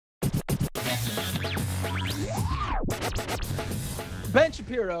Ben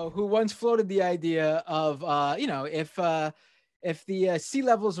Shapiro, who once floated the idea of, if the sea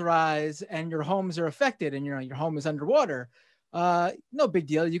levels rise and your homes are affected and your home is underwater, no big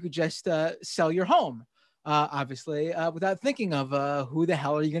deal. You could just sell your home, obviously, without thinking of who the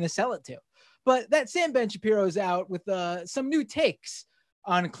hell are you going to sell it to. But that same Ben Shapiro is out with some new takes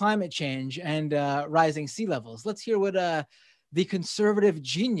on climate change and rising sea levels. Let's hear what the conservative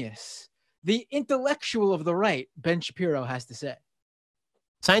genius, the intellectual of the right, Ben Shapiro has to say.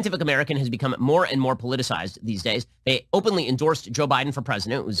 Scientific American has become more and more politicized these days. They openly endorsed Joe Biden for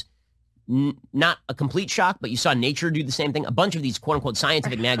president. It was not a complete shock, but you saw Nature do the same thing. A bunch of these quote-unquote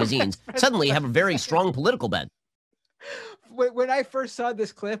scientific magazines suddenly have a very strong political bent. When I first saw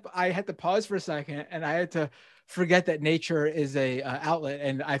this clip, I had to pause for a second, and I had to forget that Nature is a outlet,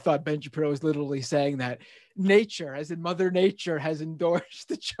 and I thought Ben Shapiro was literally saying that Nature, as in Mother Nature, has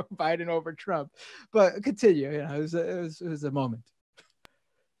endorsed Joe Biden over Trump. But continue. It was a moment.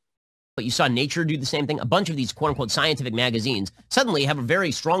 But you saw Nature do the same thing. A bunch of these quote-unquote scientific magazines suddenly have a very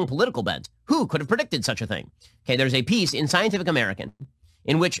strong political bent. Who could have predicted such a thing? Okay, there's a piece in Scientific American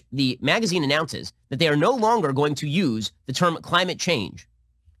in which the magazine announces that they are no longer going to use the term climate change.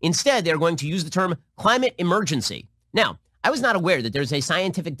 Instead, they're going to use the term climate emergency. Now, I was not aware that there's a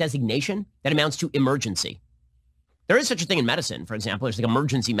scientific designation that amounts to emergency. There is such a thing in medicine, for example. There's like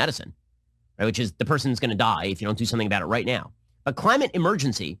emergency medicine, right, which is the person's going to die if you don't do something about it right now. But climate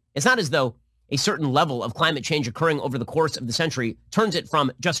emergency, it's not as though a certain level of climate change occurring over the course of the century turns it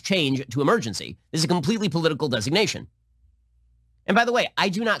from just change to emergency. This is a completely political designation. And by the way, I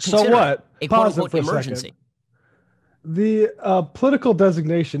do not consider a quote-unquote emergency. The political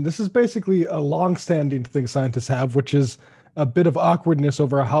designation, this is basically a long-standing thing scientists have, which is a bit of awkwardness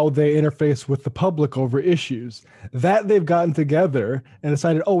over how they interface with the public over issues. That they've gotten together and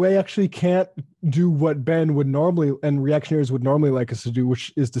decided, oh, we actually can't do what Ben would normally and reactionaries would normally like us to do,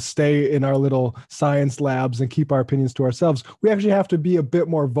 which is to stay in our little science labs and keep our opinions to ourselves. We actually have to be a bit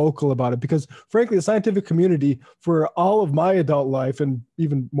more vocal about it because, frankly, the scientific community for all of my adult life and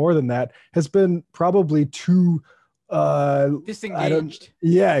even more than that has been probably too disengaged.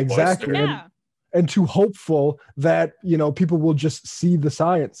 Yeah, exactly. Yeah. And too hopeful that, people will just see the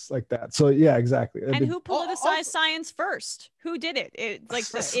science like that. So yeah, exactly. And who politicized science first? Who did it?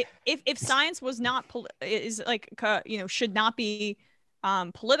 If science was not should not be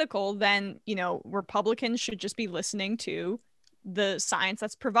political, then Republicans should just be listening to the science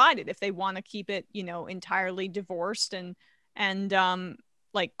that's provided. If they want to keep it entirely divorced and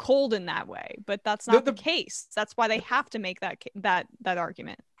cold in that way, but that's not the case. That's why they have to make that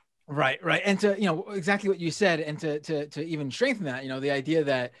argument. Right. And to, exactly what you said. And to even strengthen that, the idea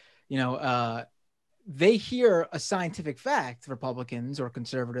that, they hear a scientific fact, Republicans or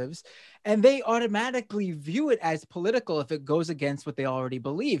conservatives, and they automatically view it as political if it goes against what they already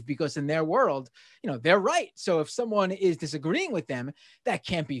believe, because in their world, they're right. So if someone is disagreeing with them, that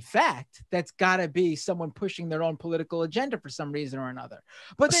can't be fact. That's got to be someone pushing their own political agenda for some reason or another.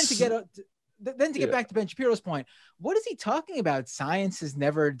 But then to get back to Ben Shapiro's point, what is he talking about? Science has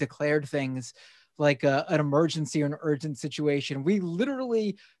never declared things like an emergency or an urgent situation. We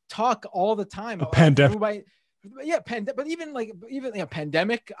literally talk all the time. A pandemic. But even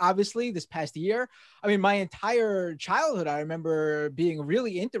pandemic, obviously, this past year. I mean, my entire childhood, I remember being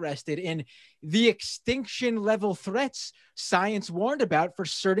really interested in the extinction level threats science warned about for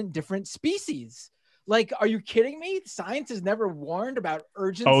certain different species. Like, are you kidding me? Science has never warned about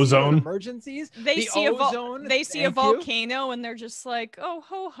urgency or emergencies. They see a volcano and they're just like, oh,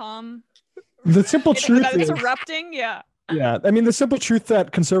 ho hum. The simple truth is it's erupting. Yeah. Yeah. I mean, the simple truth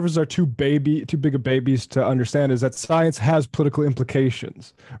that conservatives are too big of babies to understand is that science has political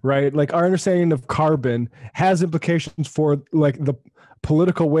implications, right? Like our understanding of carbon has implications for like the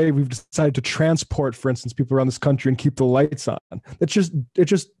political way we've decided to transport, for instance, people around this country and keep the lights on. It's just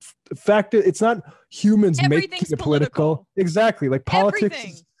fact. It's not humans making it political. Exactly. Like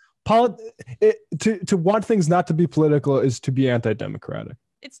politics. To want things not to be political is to be anti-democratic.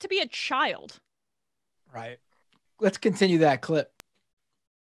 It's to be a child. Right. Let's continue that clip.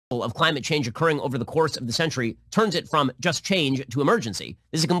 Of climate change occurring over the course of the century turns it from just change to emergency.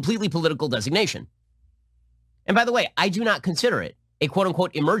 This is a completely political designation. And by the way, I do not consider it a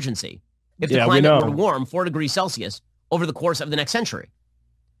quote-unquote emergency if the climate were to warm 4 degrees Celsius over the course of the next century.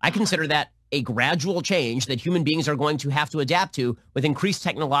 I consider that a gradual change that human beings are going to have to adapt to with increased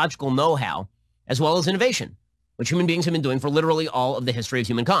technological know-how as well as innovation, which human beings have been doing for literally all of the history of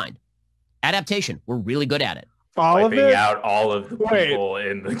humankind. Adaptation, we're really good at it. Wiping out all of the people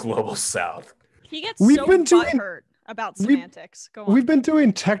in the global south. He gets butthurt about semantics. Go on. We've been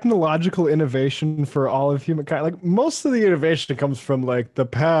doing technological innovation for all of humankind. Like most of the innovation comes from like the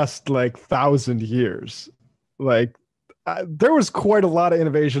past like 1,000 years. Like there was quite a lot of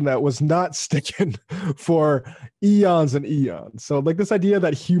innovation that was not sticking for eons and eons. So like this idea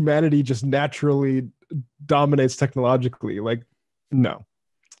that humanity just naturally dominates technologically, like no,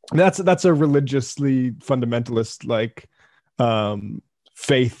 that's a religiously fundamentalist like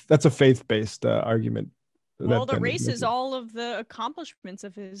faith. That's a faith-based argument. Well, the race is all of the accomplishments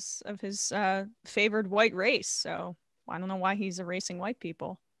of his favored white race. So I don't know why he's erasing white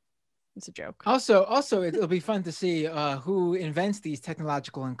people. It's a joke. Also, it'll be fun to see who invents these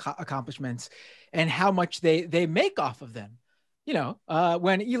technological accomplishments and how much they make off of them. You know,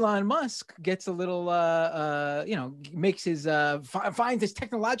 when Elon Musk gets a little, makes his finds his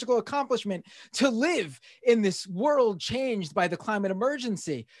technological accomplishment to live in this world changed by the climate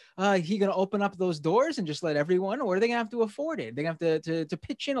emergency, he gonna open up those doors and just let everyone, or are they gonna have to afford it? They're gonna have to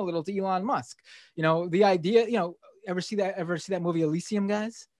pitch in a little to Elon Musk. You know, the idea. You know, ever see that movie Elysium,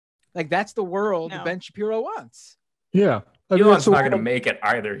 guys? Like that's the world Ben Shapiro wants. Yeah. Elon's not going to make it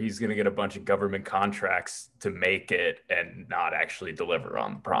either. He's going to get a bunch of government contracts to make it and not actually deliver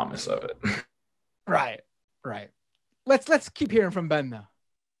on the promise of it. Right. Let's keep hearing from Ben though.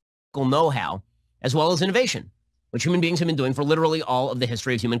 Know-how, as well as innovation, which human beings have been doing for literally all of the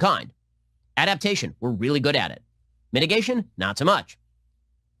history of humankind. Adaptation, we're really good at it. Mitigation, not so much.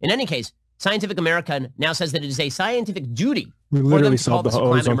 In any case, Scientific American now says that it is a scientific duty for them to solve the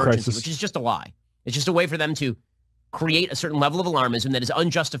climate emergency, which is just a lie. It's just a way for them to create a certain level of alarmism that is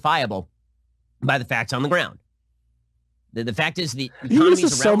unjustifiable by the facts on the ground. The fact is the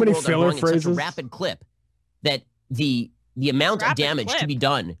economies around the world are growing at such a rapid clip that the amount of damage to be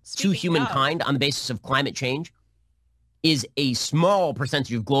done to humankind on the basis of climate change is a small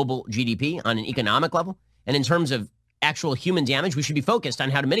percentage of global GDP on an economic level. And in terms of actual human damage, we should be focused on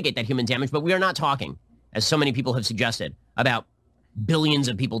how to mitigate that human damage, but we are not talking, as so many people have suggested, about billions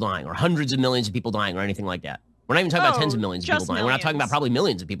of people dying or hundreds of millions of people dying or anything like that. We're not even talking about tens of millions of people dying. We're not talking about probably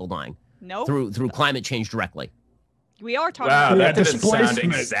millions of people dying through climate change directly. We are talking about that didn't sound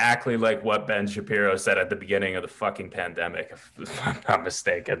exactly like what Ben Shapiro said at the beginning of the fucking pandemic, if I'm not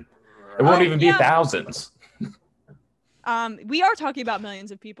mistaken. It won't even be thousands. We are talking about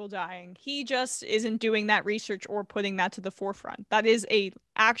millions of people dying. He just isn't doing that research or putting that to the forefront. That is a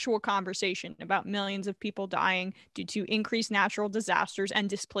actual conversation about millions of people dying due to increased natural disasters and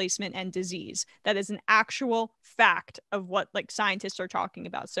displacement and disease. That is an actual fact of what like scientists are talking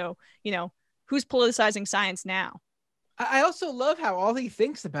about. So, you know, who's politicizing science now? I also love how all he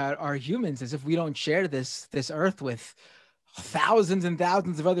thinks about are humans, as if we don't share this earth with thousands and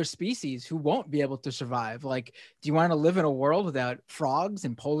thousands of other species who won't be able to survive. Like, do you want to live in a world without frogs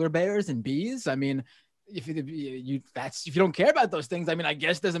and polar bears and bees? I mean, if you don't care about those things, I mean, I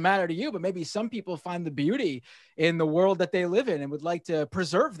guess it doesn't matter to you, but maybe some people find the beauty in the world that they live in and would like to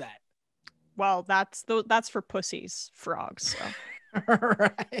preserve that. Well, that's for pussies, frogs. So.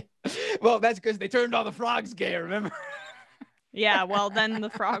 Right. Well, that's because they turned all the frogs gay, remember? Yeah, well, then the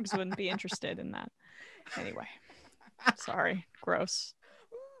frogs wouldn't be interested in that. Anyway. Sorry, gross.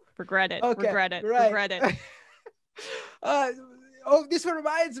 Regret it. Okay, regret it. Right. Regret it. This one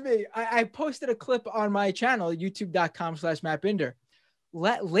reminds me. I posted a clip on my channel, youtube.com/MattBinder.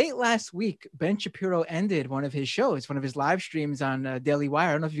 Late last week, Ben Shapiro ended one of his shows, one of his live streams on Daily Wire.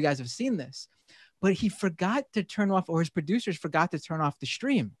 I don't know if you guys have seen this, but he forgot to turn off, or his producers forgot to turn off the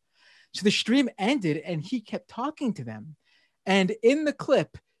stream. So the stream ended and he kept talking to them. And in the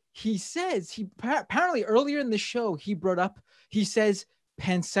clip, he says, apparently earlier in the show, he says,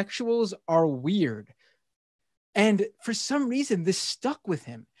 pansexuals are weird. And for some reason, this stuck with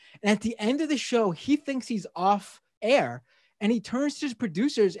him. And at the end of the show, he thinks he's off air. And he turns to his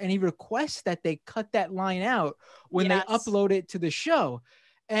producers and he requests that they cut that line out when they upload it to the show.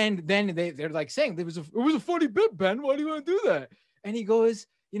 And then they're like saying, it was a funny bit, Ben. Why do you want to do that? And he goes,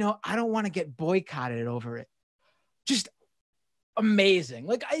 I don't want to get boycotted over it. Just amazing.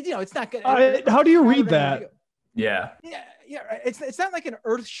 Like, it's not good. How do you read that? Yeah. It's not like an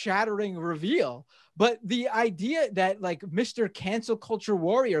earth-shattering reveal, but the idea that like Mr. Cancel Culture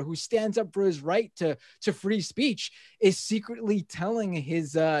Warrior, who stands up for his right to free speech, is secretly telling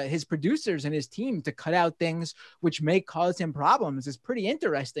his producers and his team to cut out things which may cause him problems is pretty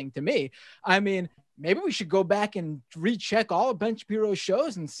interesting to me. I mean, maybe we should go back and recheck all of Ben Shapiro's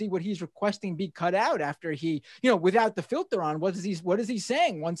shows and see what he's requesting be cut out after he, without the filter on. What is he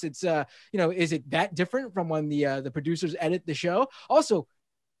saying once it's, is it that different from when the producers edit the show? Also,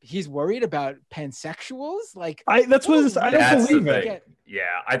 he's worried about pansexuals. Like, I don't believe it. Yeah,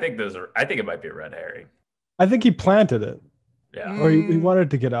 I think it might be a red herring. I think he planted it. Yeah. Or he wanted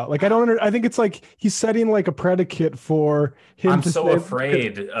to get out. Like, I think it's like he's setting like a predicate for him I'm to so say,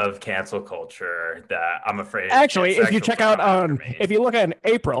 afraid of cancel culture that I'm afraid. Actually, if you transsexuals check will out come after on, me. if you look at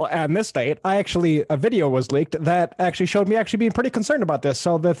April and this date, a video was leaked that actually showed me actually being pretty concerned about this.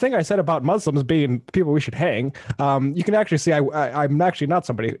 So the thing I said about Muslims being people we should hang, you can actually see I'm actually not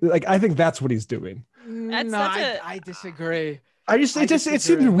somebody like I think that's what he's doing. I disagree. It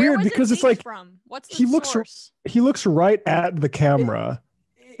seems Where weird was because it it's like leaked from? What's the he looks source? he looks right at the camera,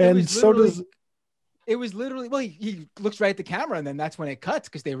 and so does. It was literally, well, he looks right at the camera, and then that's when it cuts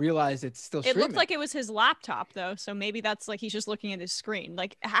because they realize it's still It streaming. looked like it was his laptop, though, so maybe that's like he's just looking at his screen.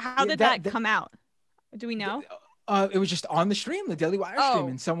 Like, how did that come out? Do we know? It was just on the stream, the Daily Wire stream,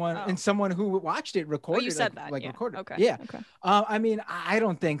 and someone who watched it recorded. You said that, recorded. Okay. Yeah. Okay. I mean, I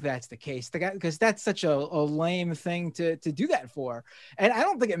don't think that's the case. The guy, because that's such a lame thing to do that for, and I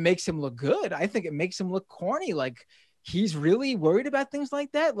don't think it makes him look good. I think it makes him look corny. Like he's really worried about things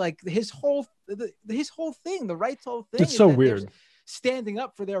like that. Like his whole thing, the right's whole thing. It's so weird. Standing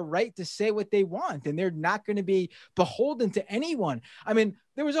up for their right to say what they want, and they're not going to be beholden to anyone. I mean,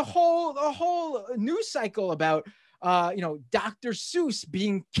 there was a whole news cycle about Dr. Seuss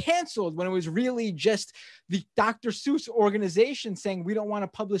being canceled when it was really just the Dr. Seuss organization saying we don't want to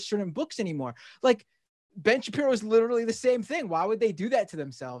publish certain books anymore. Like Ben Shapiro is literally the same thing. Why would they do that to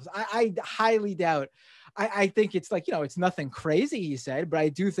themselves? I highly doubt. I think it's like, it's nothing crazy, he said, but I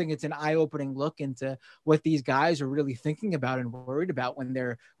do think it's an eye-opening look into what these guys are really thinking about and worried about when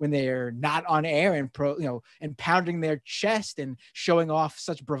they're not on air and pounding their chest and showing off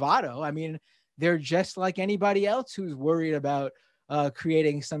such bravado. I mean, they're just like anybody else who's worried about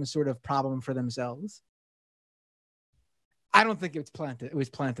creating some sort of problem for themselves. I don't think it's planted. It was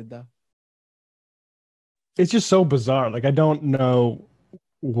planted, though. It's just so bizarre. Like, I don't know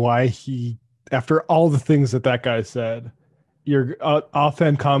why after all the things that guy said, your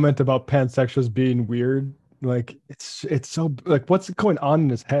offhand comment about pansexuals being weird, like it's so like, what's going on in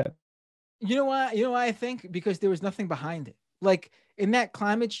his head? You know why I think? Because there was nothing behind it. Like in that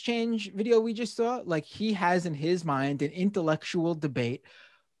climate change video we just saw, like he has in his mind an intellectual debate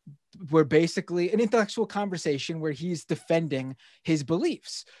where basically an intellectual conversation where he's defending his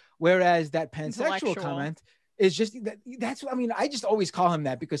beliefs. Whereas that pansexual comment is just that's what I mean. I just always call him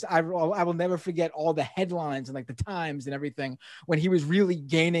that because I will never forget all the headlines and like the Times and everything when he was really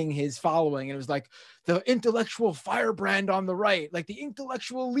gaining his following. And it was like the intellectual firebrand on the right, like the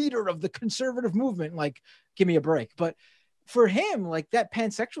intellectual leader of the conservative movement. Like, give me a break. But for him, like that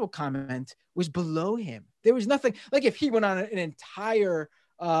pansexual comment was below him. There was nothing like if he went on an entire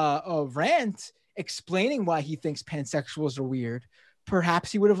rant explaining why he thinks pansexuals are weird,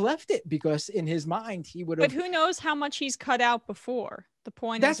 perhaps he would have left it because in his mind he would have. But who knows how much he's cut out before? The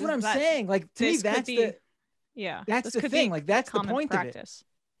point that's what I'm saying. Like to me, that's the thing. Like that's the point of it,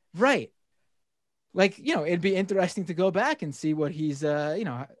 right? Like it'd be interesting to go back and see what he's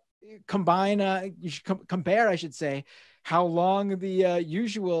combine. You should compare, I should say, how long the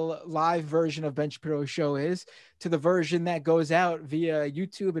usual live version of Ben Shapiro's show is to the version that goes out via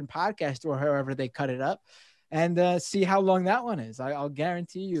YouTube and podcast or however they cut it up. And see how long that one is. I'll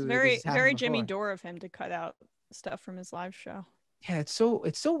guarantee you. It's very Jimmy Dore of him to cut out stuff from his live show. Yeah, it's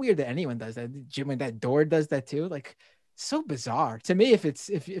so weird that anyone does that. Jimmy, that Dore does that too. Like, so bizarre to me. If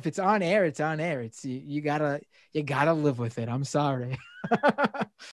it's on air, it's on air. It's you gotta live with it. I'm sorry.